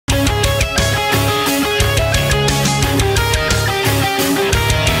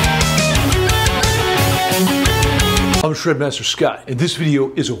Shredmaster Scott, and this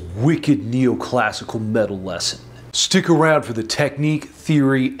video is a wicked neoclassical metal lesson. Stick around for the technique,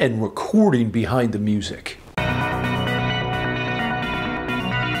 theory, and recording behind the music.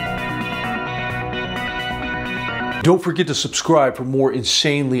 Don't forget to subscribe for more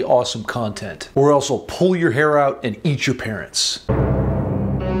insanely awesome content, or else I'll pull your hair out and eat your parents.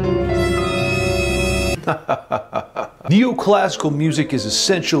 Neoclassical music is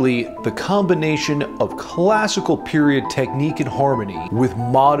essentially the combination of classical period technique and harmony with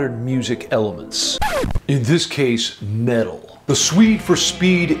modern music elements. In this case, metal. The Swede for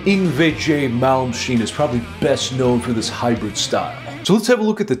speed Yngwie Malmsteen is probably best known for this hybrid style. So let's have a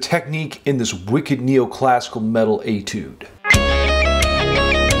look at the technique in this wicked neoclassical metal etude.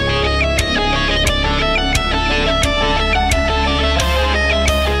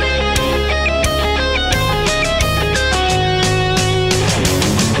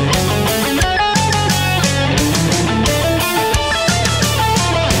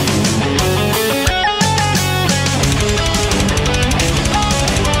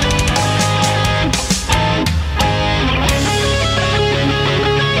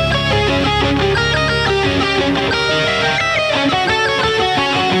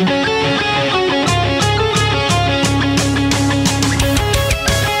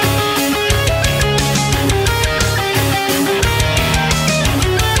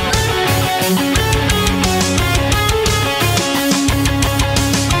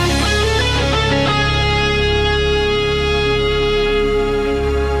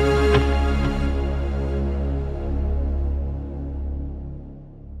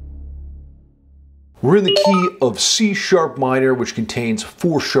 We're in the key of C sharp minor, which contains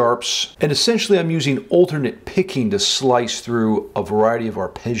 4 sharps, and essentially I'm using alternate picking to slice through a variety of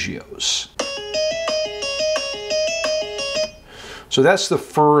arpeggios. So that's the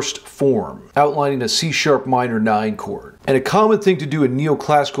first form, outlining a C sharp minor 9 chord. And a common thing to do in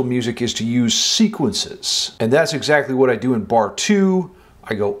neoclassical music is to use sequences, and that's exactly what I do in bar 2.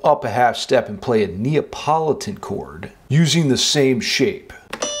 I go up a half step and play a Neapolitan chord using the same shape.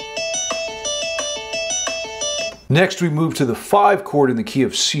 Next, we move to the 5 chord in the key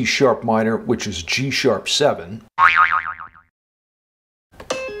of C sharp minor, which is G sharp 7.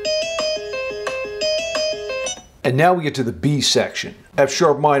 And now we get to the B section, F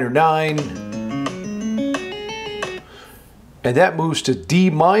sharp minor 9. And that moves to D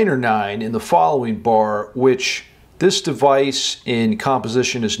minor 9 in the following bar, which this device in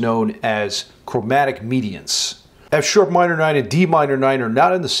composition is known as chromatic mediance. F sharp minor 9 and D minor 9 are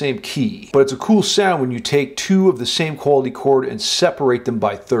not in the same key, but it's a cool sound when you take 2 of the same quality chord and separate them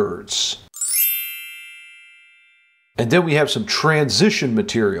by thirds. And then we have some transition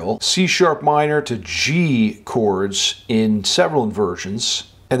material, C sharp minor to G chords in several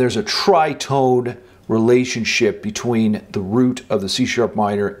inversions, and there's a tritone relationship between the root of the C sharp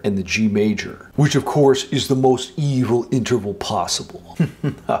minor and the G major, which of course is the most evil interval possible.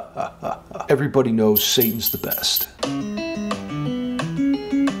 Everybody knows Satan's the best.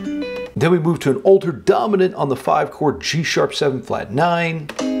 Then we move to an altered dominant on the 5 chord G sharp 7 flat 9.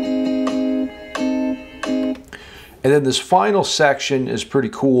 And then this final section is pretty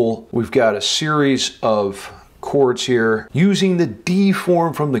cool. We've got a series of chords here using the D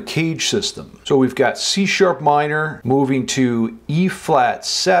form from the Cage system. So we've got C sharp minor moving to E flat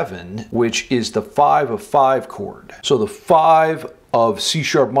 7, which is the 5 of 5 chord. So the 5 of C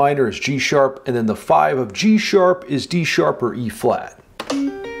sharp minor is G sharp, and then the 5 of G sharp is D sharp or E flat.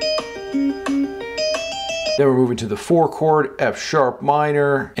 Then we're moving to the 4 chord F sharp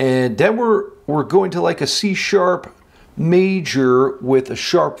minor, and then we're going to like a C sharp major with a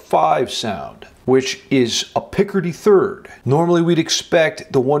sharp 5 sound, which is a Picardy third. Normally we'd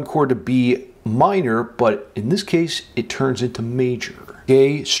expect the 1 chord to be minor, but in this case it turns into major.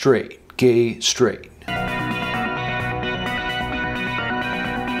 Gay straight, gay straight.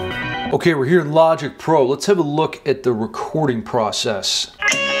 Okay, we're here in Logic Pro. Let's have a look at the recording process.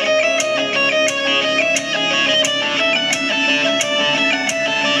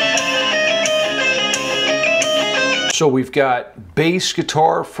 So we've got bass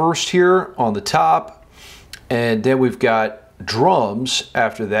guitar first here on the top, and then we've got drums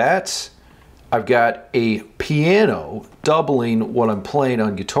after that. I've got a piano doubling what I'm playing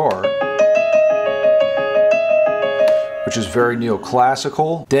on guitar, which is very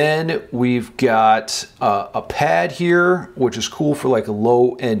neoclassical. Then we've got a pad here, which is cool for like a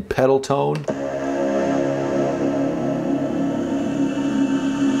low end pedal tone.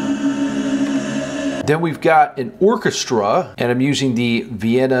 Then we've got an orchestra, and I'm using the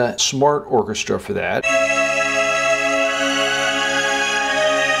Vienna Smart Orchestra for that.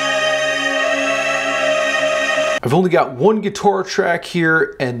 I've only got one guitar track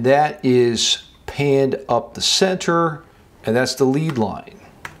here, and that is panned up the center, and that's the lead line.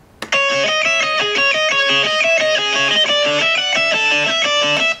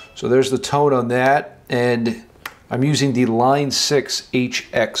 So there's the tone on that, and I'm using the Line 6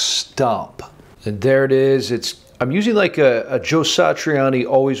 HX Stomp. And there it is. I'm using like a Joe Satriani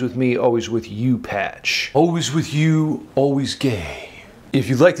Always With Me, Always With You patch. Always with you, always gay. If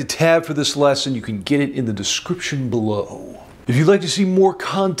you'd like the tab for this lesson, you can get it in the description below. If you'd like to see more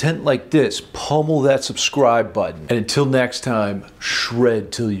content like this, pummel that subscribe button. And until next time,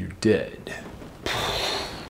 shred till you're dead.